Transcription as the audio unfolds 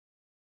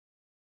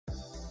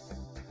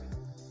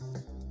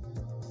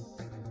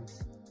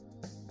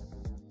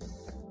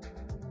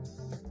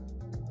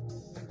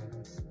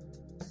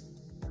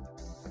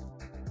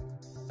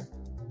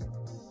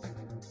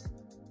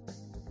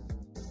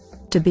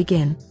To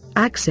begin,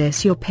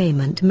 access your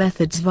payment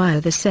methods via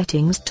the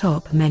Settings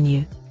top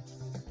menu.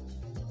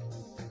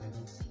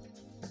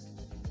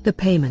 The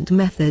Payment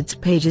Methods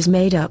page is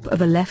made up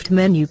of a left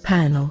menu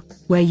panel,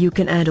 where you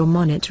can add or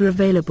monitor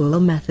available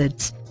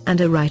methods,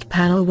 and a right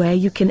panel where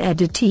you can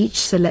edit each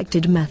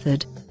selected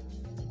method.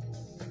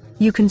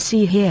 You can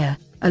see here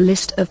a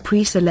list of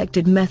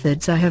pre-selected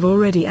methods I have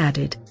already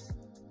added,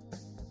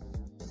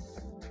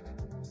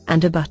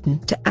 and a button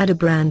to add a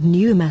brand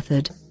new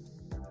method.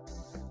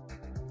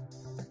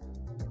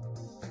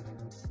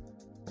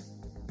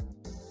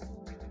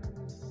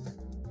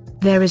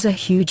 There is a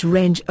huge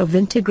range of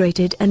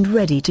integrated and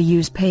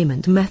ready-to-use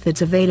payment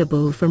methods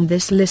available from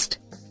this list,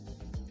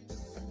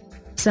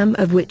 some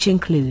of which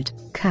include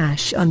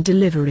cash on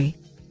delivery,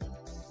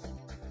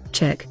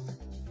 check,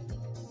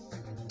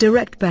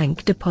 direct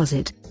bank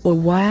deposit, or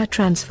wire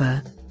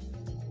transfer,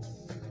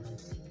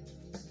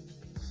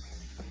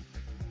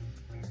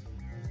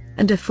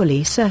 and a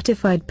fully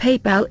certified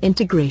PayPal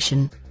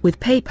integration, with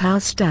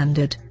PayPal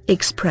Standard,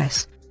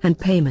 Express, and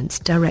Payments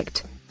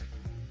Direct.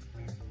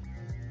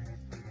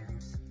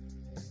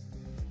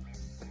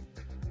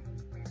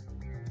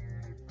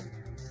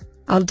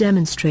 I'll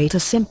demonstrate a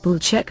simple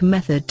check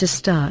method to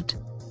start.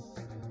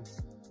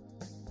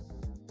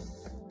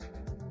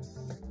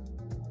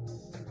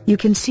 You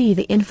can see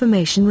the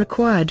information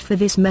required for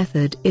this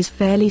method is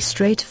fairly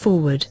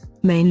straightforward,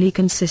 mainly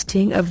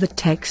consisting of the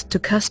text to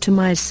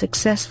customize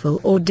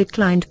successful or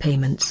declined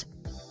payments.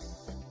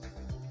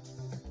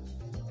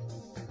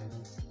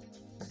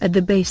 At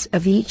the base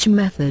of each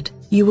method,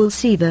 you will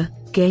see the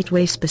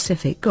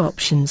gateway-specific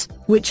options,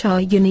 which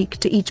are unique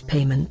to each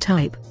payment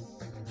type.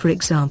 For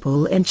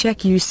example, in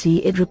check you see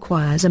it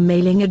requires a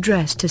mailing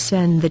address to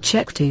send the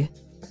check to.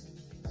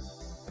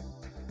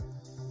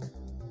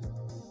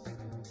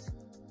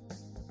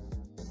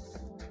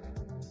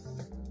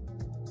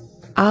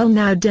 I'll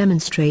now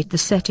demonstrate the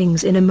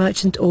settings in a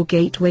merchant or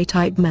gateway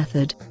type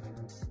method.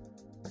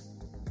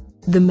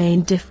 The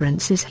main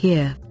differences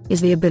here is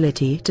the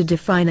ability to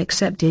define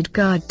accepted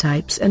card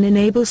types and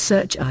enable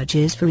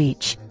surcharges for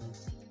each.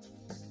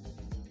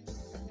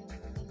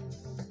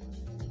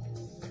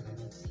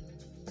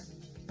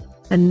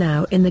 And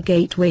now in the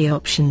gateway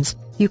options,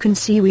 you can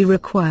see we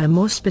require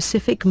more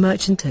specific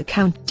merchant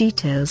account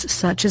details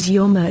such as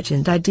your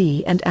merchant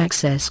ID and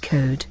access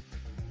code.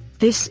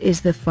 This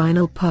is the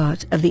final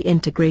part of the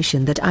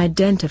integration that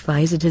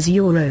identifies it as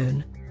your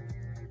own.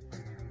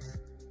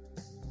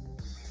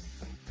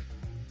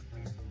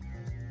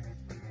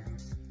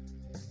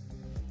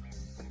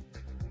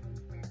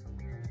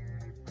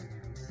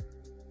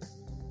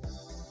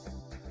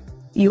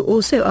 You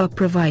also are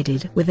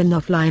provided with an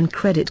offline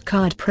credit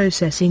card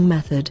processing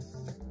method.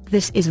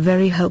 This is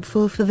very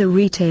helpful for the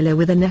retailer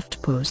with an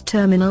EFTPOS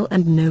terminal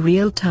and no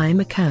real-time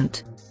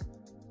account.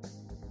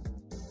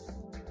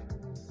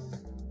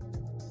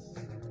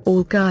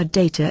 All card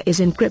data is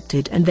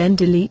encrypted and then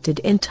deleted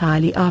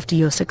entirely after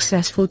your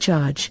successful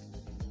charge.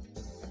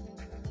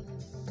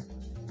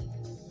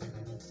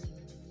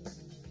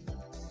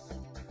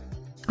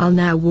 I'll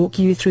now walk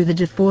you through the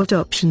default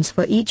options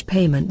for each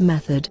payment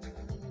method.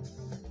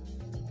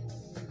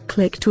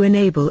 Click to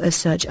enable a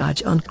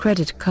surcharge on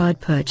credit card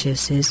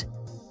purchases.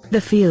 The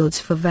fields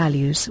for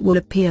values will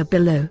appear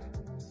below.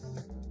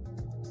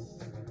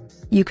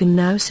 You can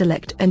now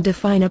select and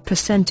define a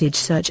percentage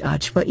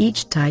surcharge for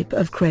each type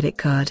of credit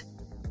card.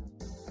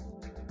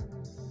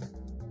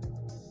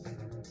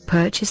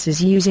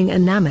 Purchases using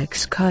an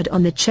Amex card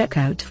on the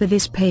checkout for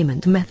this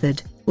payment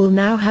method will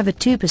now have a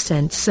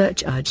 2%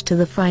 surcharge to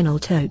the final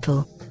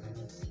total.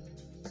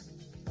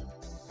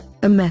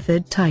 A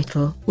method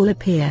title will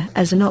appear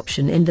as an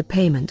option in the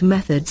Payment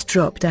Methods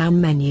drop-down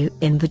menu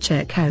in the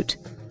checkout.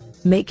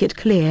 Make it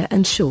clear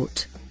and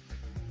short.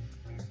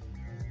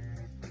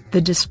 The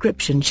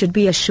description should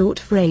be a short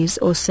phrase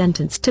or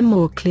sentence to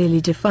more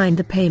clearly define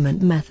the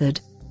payment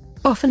method.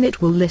 Often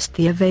it will list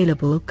the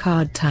available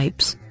card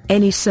types,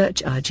 any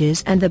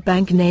surcharges and the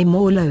bank name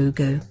or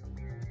logo.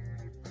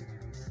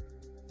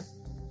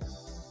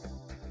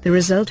 The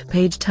result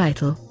page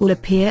title will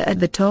appear at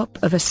the top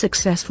of a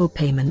successful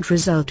payment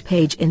result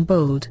page in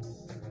bold.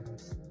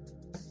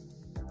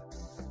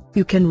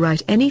 You can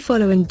write any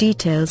following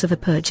details of a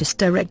purchase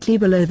directly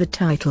below the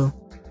title.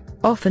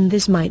 Often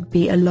this might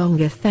be a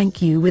longer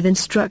thank you with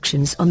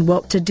instructions on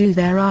what to do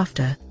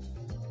thereafter.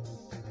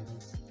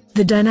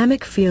 The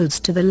dynamic fields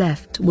to the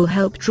left will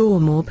help draw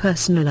more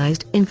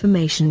personalized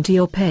information to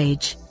your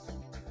page.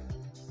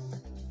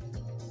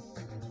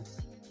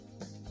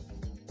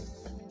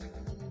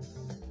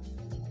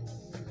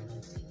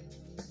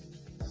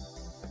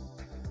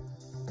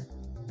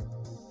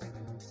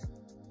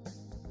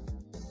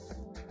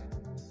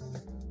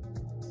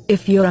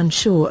 If you're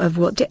unsure of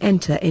what to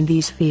enter in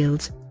these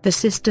fields, the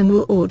system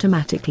will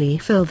automatically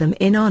fill them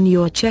in on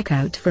your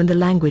checkout from the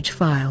language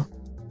file.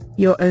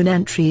 Your own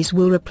entries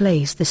will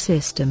replace the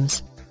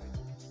system's.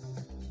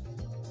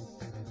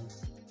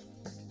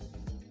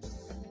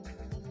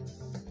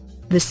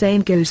 The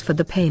same goes for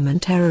the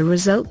payment error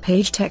result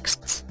page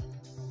texts.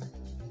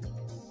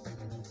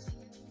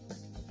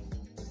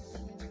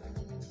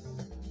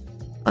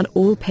 on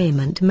all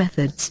payment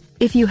methods.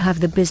 If you have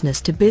the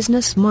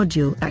business-to-business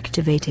module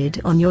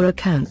activated on your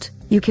account,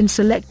 you can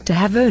select to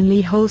have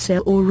only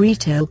wholesale or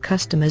retail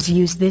customers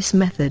use this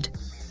method.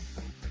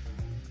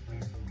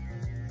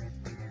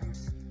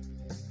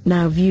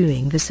 Now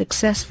viewing the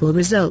successful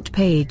result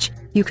page,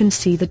 you can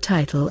see the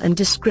title and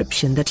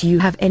description that you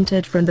have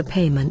entered from the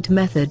payment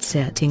method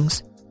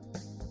settings.